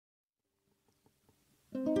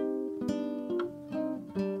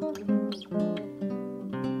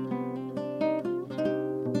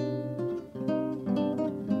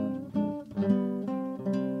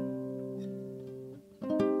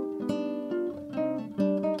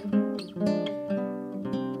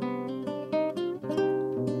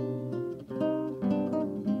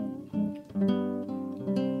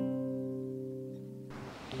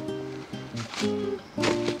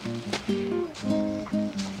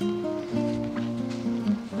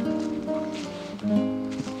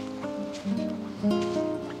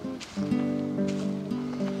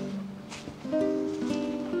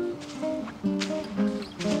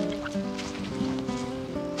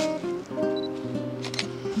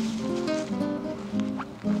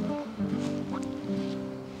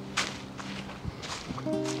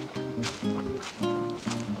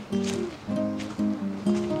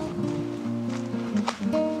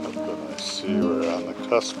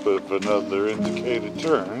cusp of another indicated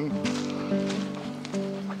turn.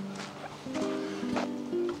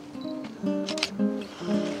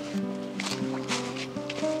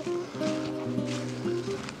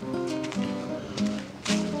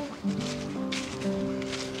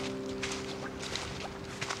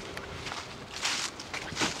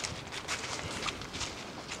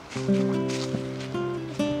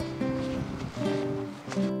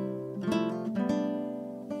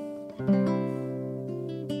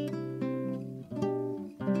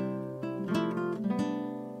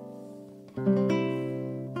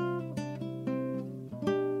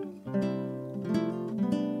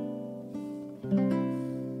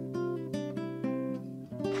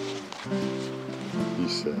 He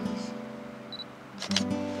says.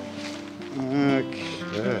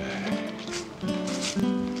 Okay.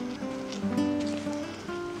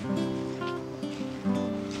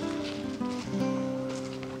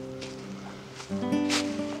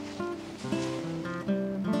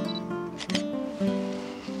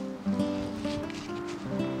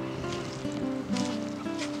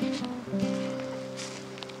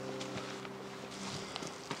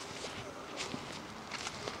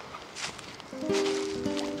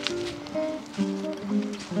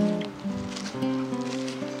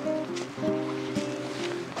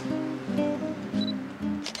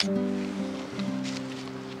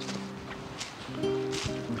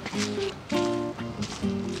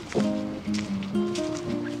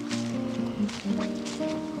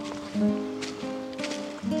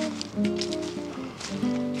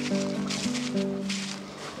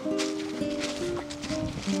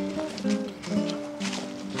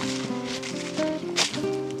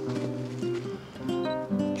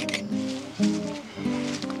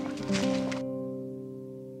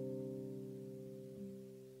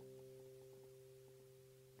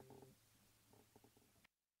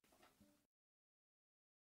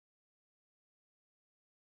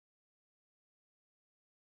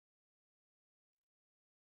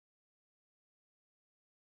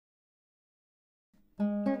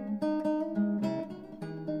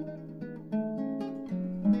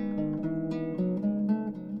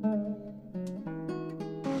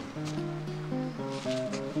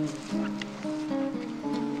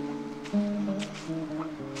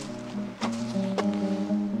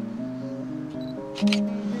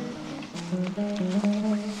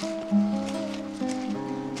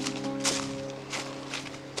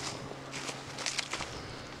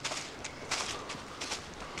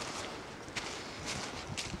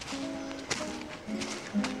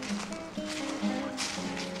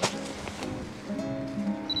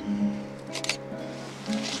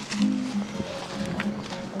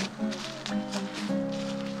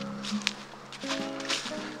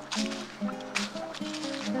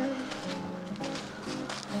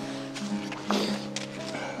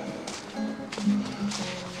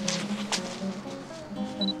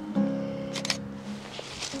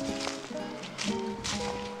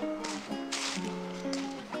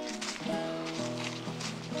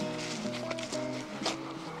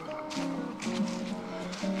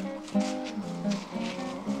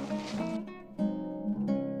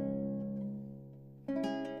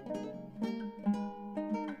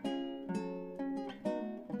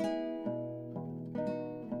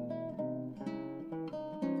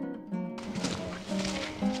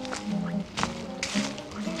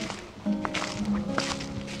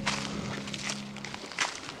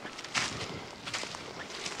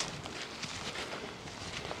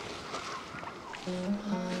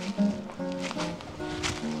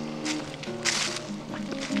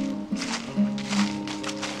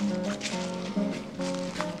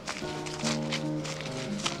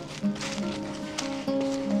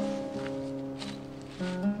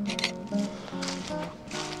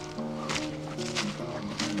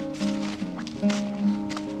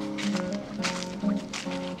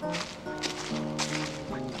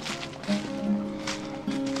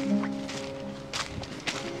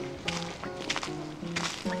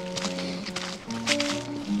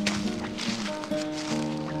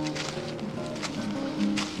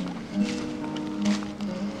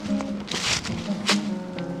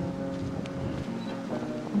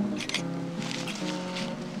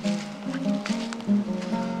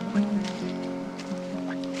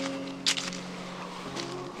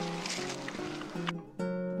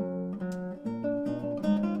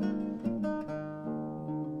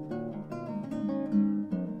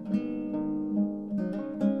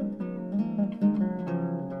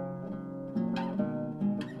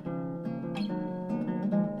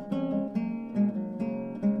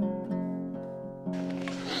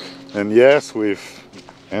 And yes, we've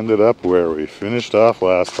ended up where we finished off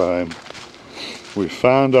last time. We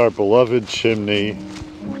found our beloved chimney.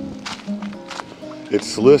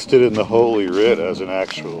 It's listed in the Holy Writ as an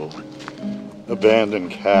actual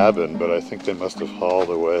abandoned cabin, but I think they must have hauled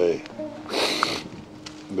away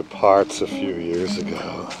the parts a few years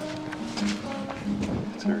ago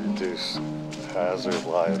to reduce hazard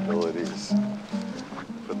liabilities.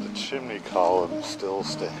 But the chimney column still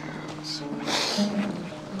stands.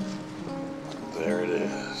 There it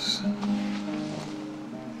is.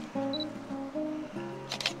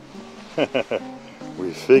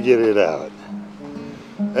 We figured it out.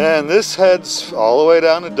 And this heads all the way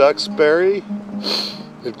down to Duxbury.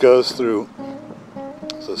 It goes through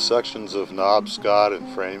the sections of Nobscot and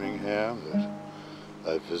Framingham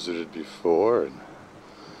that I visited before, and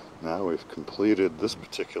now we've completed this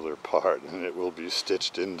particular part, and it will be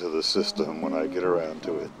stitched into the system when I get around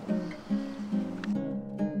to it.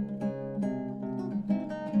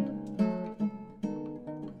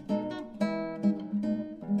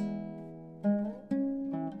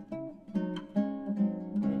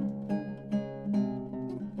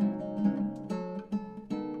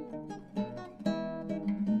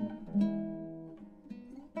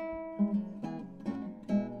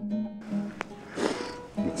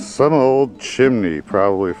 Some old chimney,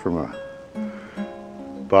 probably from a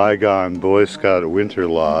bygone Boy Scout winter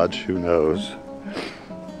lodge, who knows.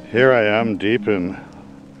 Here I am deep in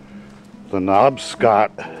the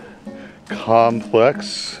Nobscot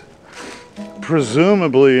complex,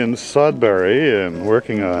 presumably in Sudbury, and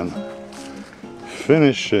working on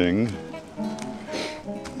finishing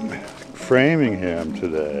Framingham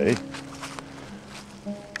today.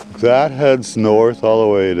 That heads north all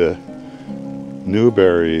the way to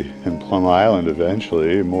Newbury and Plum Island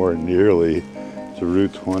eventually, more nearly to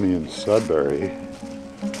Route 20 in Sudbury.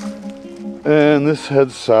 And this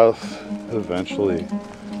heads south eventually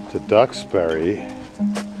to Duxbury.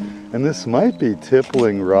 And this might be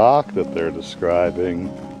Tipling Rock that they're describing,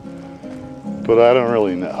 but I don't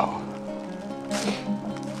really know.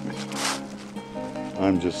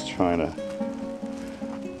 I'm just trying to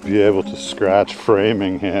be able to scratch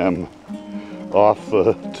Framingham off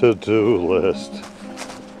the to-do list.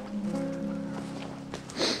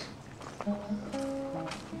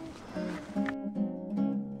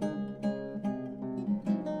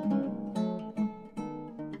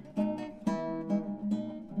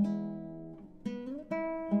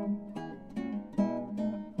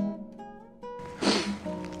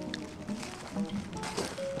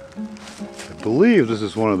 I believe this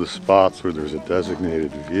is one of the spots where there's a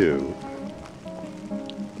designated view,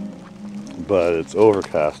 but it's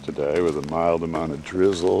overcast today with a mild amount of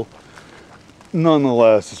drizzle.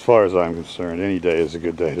 Nonetheless, as far as I'm concerned, any day is a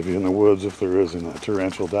good day to be in the woods if there isn't a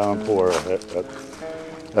torrential downpour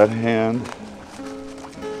at hand.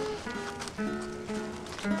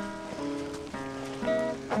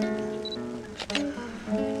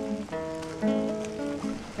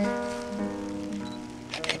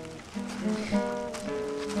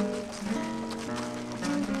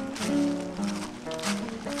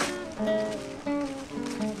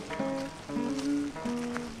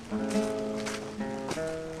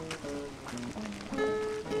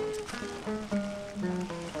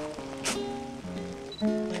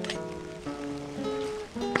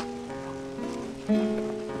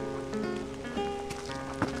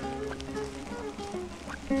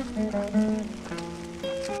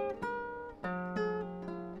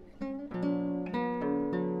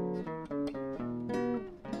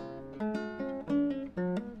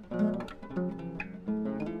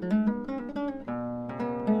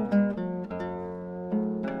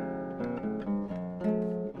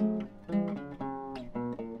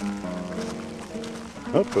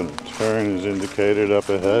 Up and a turn is indicated up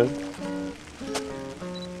ahead.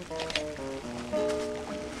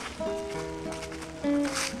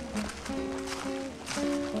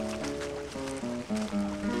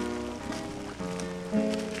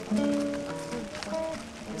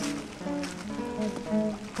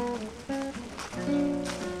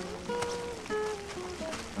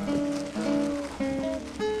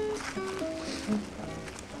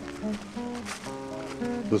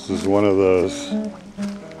 This is one of those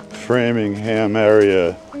Framingham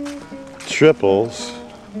area triples.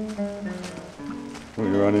 We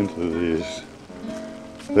run into these.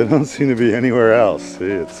 They don't seem to be anywhere else. See,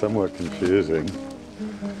 it's somewhat confusing.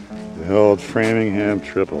 The old Framingham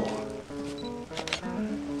triple.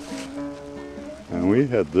 And we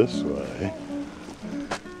head this way.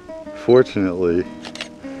 Fortunately,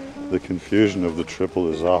 the confusion of the triple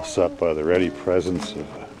is offset by the ready presence of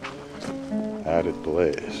added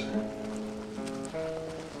blaze.